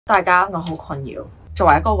大家我好困擾。作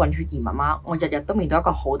為一個混血兒媽媽，我日日都面對一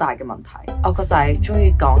個好大嘅問題。我個仔中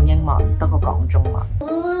意講英文多過講中文。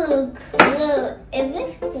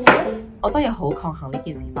我真係好抗衡呢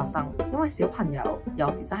件事發生，因為小朋友有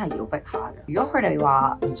時真係要逼下嘅。如果佢哋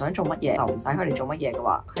話唔想做乜嘢，就唔使佢哋做乜嘢嘅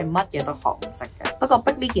話，佢哋乜嘢都學唔識嘅。不過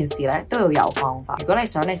逼呢件事咧都要有方法。如果你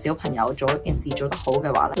想你小朋友做一件事做得好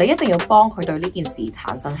嘅話咧，你一定要幫佢對呢件事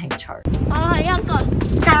產生興趣。我係一個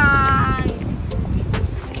大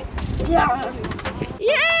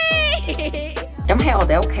咁喺我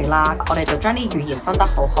哋屋企啦，我哋就將啲語言分得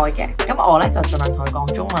好開嘅。咁我咧就盡量同佢講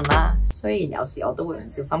中文啦，雖然有時我都會唔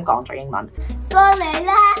小心講咗英文。過嚟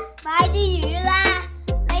啦，買啲魚啦，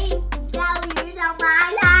你唔夠魚就買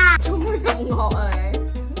啦。做咩咁惡啊你？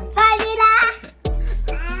快啲啦，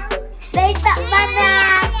俾10蚊啊！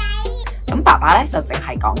咁爸爸咧就淨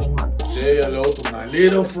係講英文。Say hello to my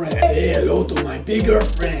little friend. Say hello to my bigger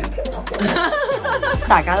friend.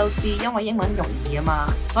 大家都知，因為英文容易啊嘛，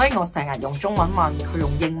所以我成日用中文問佢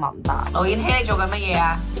用英文答。盧燕希，你做緊乜嘢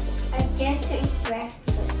啊 I get to eat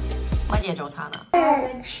breakfast. 乜嘢早餐啊？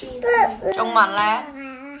中文咧？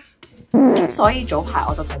所以早排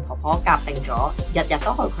我就同婆婆夾定咗，日日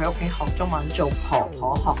都去佢屋企學中文，做婆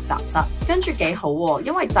婆學習室。跟住幾好喎，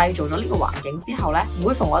因為製造咗呢個環境之後咧，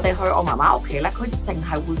每逢我哋去我媽媽屋企咧，佢淨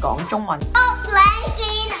係會講中文。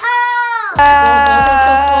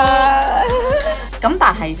咁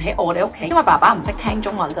但係喺我哋屋企，因為爸爸唔識聽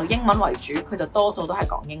中文，就英文為主，佢就多數都係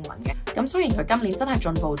講英文嘅。咁雖然佢今年真係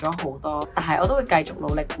進步咗好多，但係我都會繼續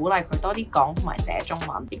努力鼓勵佢多啲講同埋寫中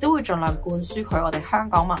文，亦都會盡量灌輸佢我哋香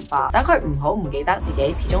港文化，等佢唔好唔記得自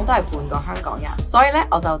己始終都係半個香港人。所以咧，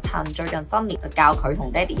我就趁最近新年就教佢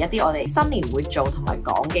同爹哋一啲我哋新年會做同埋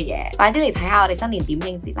講嘅嘢。快啲嚟睇下我哋新年點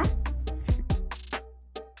應節啦！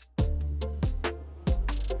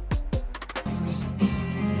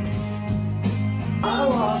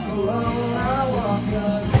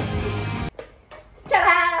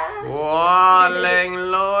哇，靚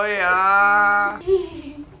女啊！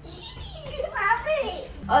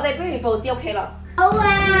我哋不如佈置屋企啦。好啊！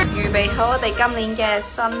預備好我哋今年嘅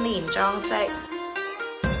新年裝飾。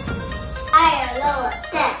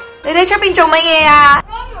你哋喺出邊做乜嘢啊？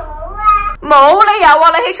冇理由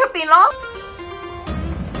啊！你喺出邊咯。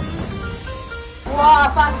哇！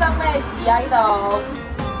發生咩事喺度？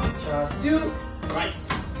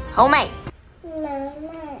好味。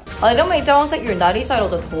我哋都未裝飾完，但係啲細路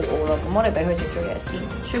就肚餓啦，咁我哋俾佢食咗嘢先。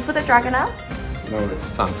Should we put the dragon out? No,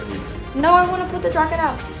 it's time to eat. No, I want to put the dragon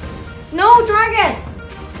out. No, dragon!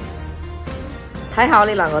 睇下我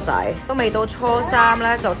呢兩個仔，都未到初三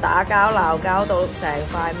咧，就打交鬧交到成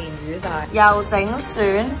塊面瘀晒，又整蒜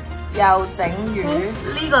又整魚，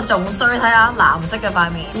呢個仲衰，睇下藍色嘅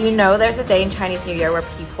塊面。Do you know there's a day in Chinese New Year where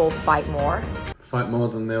people fight more? Fight more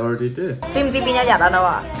than they already did. 知唔知邊一日啊？都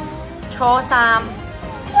話初三。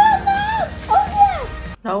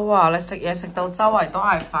都話你食嘢食到周圍都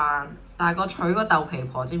係飯，大個娶個豆皮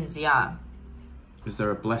婆，知唔知啊 Is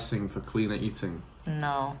there a blessing for cleaner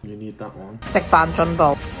eating?？No。You need that one. 食飯進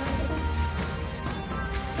步。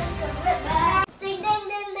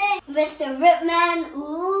Mr. Ripman，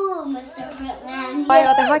 Mr. Ripman。喂，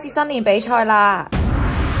我哋開始新年比賽啦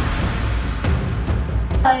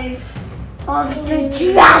！Of the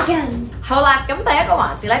Dragon。好啦，咁第一個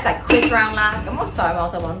環節咧就係 quiz round 啦。咁我上網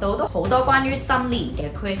就揾到都好多關於新年嘅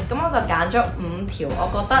quiz，咁我就揀咗5條，我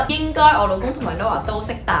覺得應該我老公同埋 Noah 都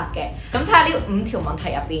識答嘅。咁睇下呢5條問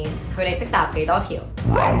題入邊，佢哋識答幾多條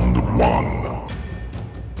 ？Round 1。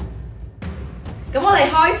咁我哋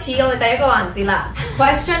開始我哋第一個環節啦。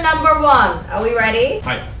Question number 1，Are we ready？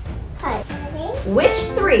 係。Which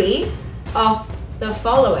 3 of the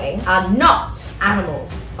following are not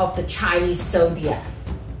animals of the Chinese zodiac?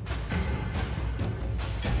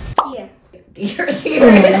 Deer.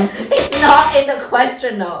 It's not in the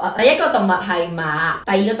question though. 第一個動物係馬，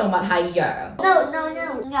第二個動物係羊。No，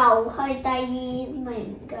 牛係第2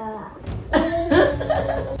名㗎。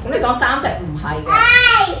咁你講3隻唔係嘅。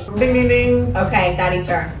Ding ding ding. Okay, Daddy's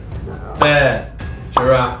turn. Bear,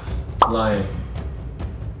 giraffe, lion.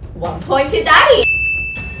 1 point to Daddy.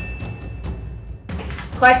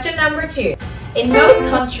 Question number 2. In most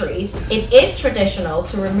countries, it is traditional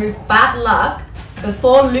to remove bad luck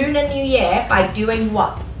before Lunar New Year by doing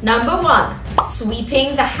what? Number 1,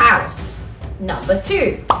 sweeping the house. Number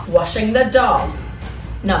 2, washing the dog.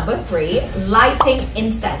 Number 3, lighting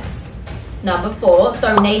incense. Number 4,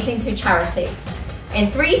 donating to charity.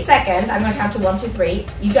 In 3 seconds, I'm going to count to 1, 2, 3.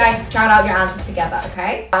 You guys shout out your answers together,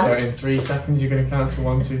 okay? So in 3 seconds you're going to count to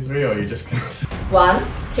 1, 2, 3, or you just count 1,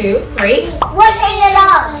 2, 3. Washing the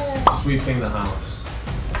dog. sweeping the house?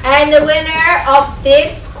 And the winner of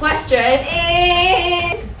this question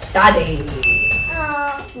is Daddy.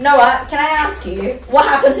 Noah, can I ask you, what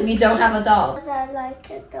happens if you don't have a doll? I like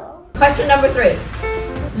a doll. Question number 3.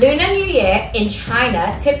 Lunar New Year in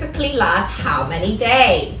China typically lasts how many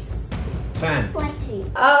days? 10. 20.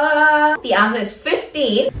 The answer is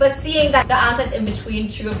 15, but seeing that the answer is in between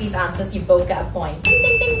 2 of these answers, you both get a point. Ding,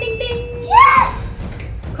 ding, ding, ding, ding. Yeah!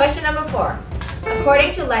 Question number 4.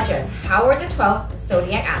 According to legend, how were the 12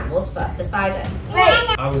 zodiac animals first decided? Wait.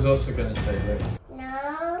 I was also going to say this.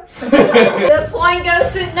 No. The point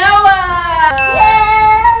goes to Noah!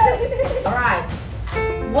 Yeah! Alright.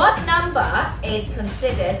 What number is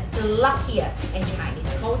considered the luckiest in Chinese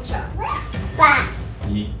culture? Ba.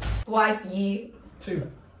 Yi. Why is Yi? 2.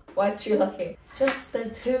 Why is 2 lucky? Just the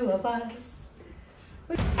 2 of us.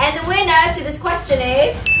 And the winner to this question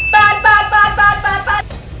is bad.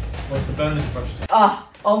 What's the bonus question? On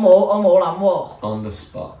the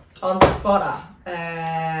spot. On the spot.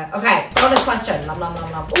 Okay, bonus question.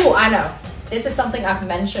 Oh, I know. This is something I've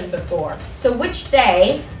mentioned before. So which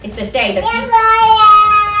day is the day that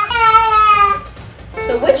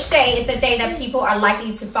people are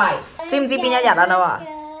likely to fight? 知唔知邊一日啊Noah？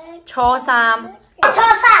初三。初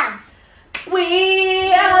三。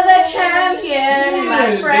 We are the champion,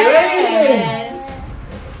 my friends.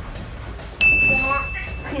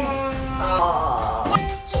 Oh.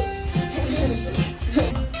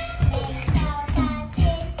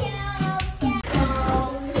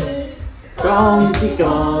 恭喜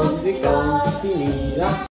恭喜恭喜你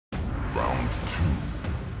啦！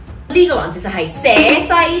呢個環節就係寫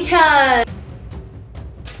揮春。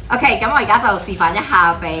OK， 咁我而家就示範一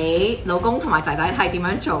下俾老公同埋仔仔睇點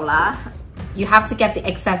樣做啦。You have to get the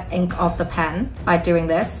excess ink off the pen by doing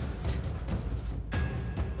this.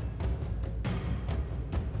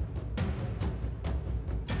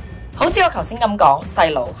 好似我頭先咁講，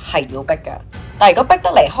細路係要逼㗎，但係如果逼得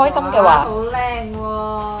嚟開心嘅話，好靚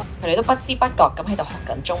喎！佢哋都不知不覺咁喺度學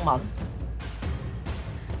緊中文。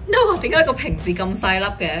No， 點解個平字咁細粒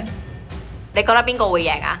嘅？你覺得邊個會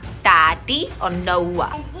贏啊 ？Daddy or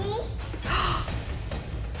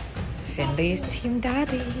Noah？Finley's team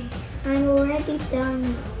Daddy. I'm already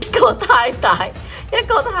done. 一個太大，一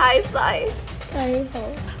個太細。幾好。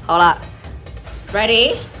好啦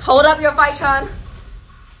 ，Ready? Hold up your 揮春。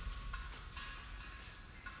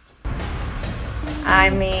I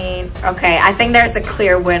mean, okay, I think there's a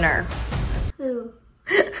clear winner. Who?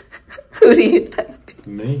 Who do you think?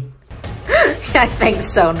 Me. I think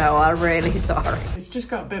so, Noah. Really sorry. It's just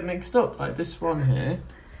got a bit mixed up, like this one here.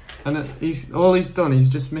 And all he's done, he's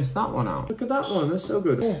just missed that one out. Look at that one, that's so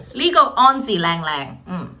good. 呢個安字靚靚，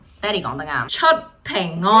爹哋講得啱。出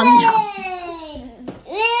平安日。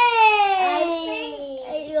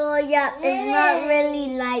Your yup is not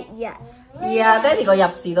really like yup. Yeah， 爹哋個入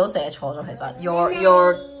字都寫錯咗，其實。Your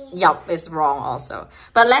yup is wrong also.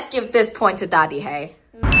 But let's give this point to Daddy, hey?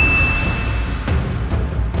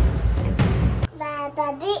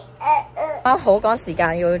 啱好趕時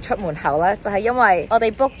間要出門口咧，就係因為我哋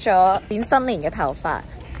book 咗剪新年嘅頭髮。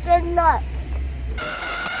真的。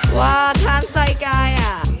哇！嘆世界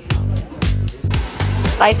啊！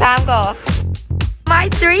第3個 ，My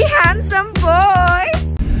 3 handsome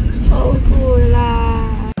boys， 好攰啦。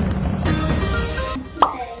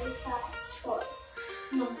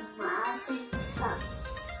龍馬精神，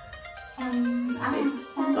身體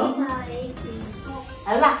健康。好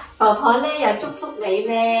啦，婆婆咧又祝福你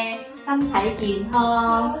咧身體健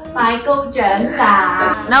康，快高長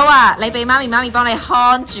大。Noah， 你俾媽咪幫你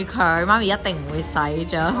看住佢，媽咪一定唔會洗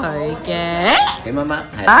咗佢嘅。俾媽媽。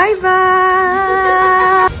拜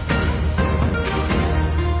拜。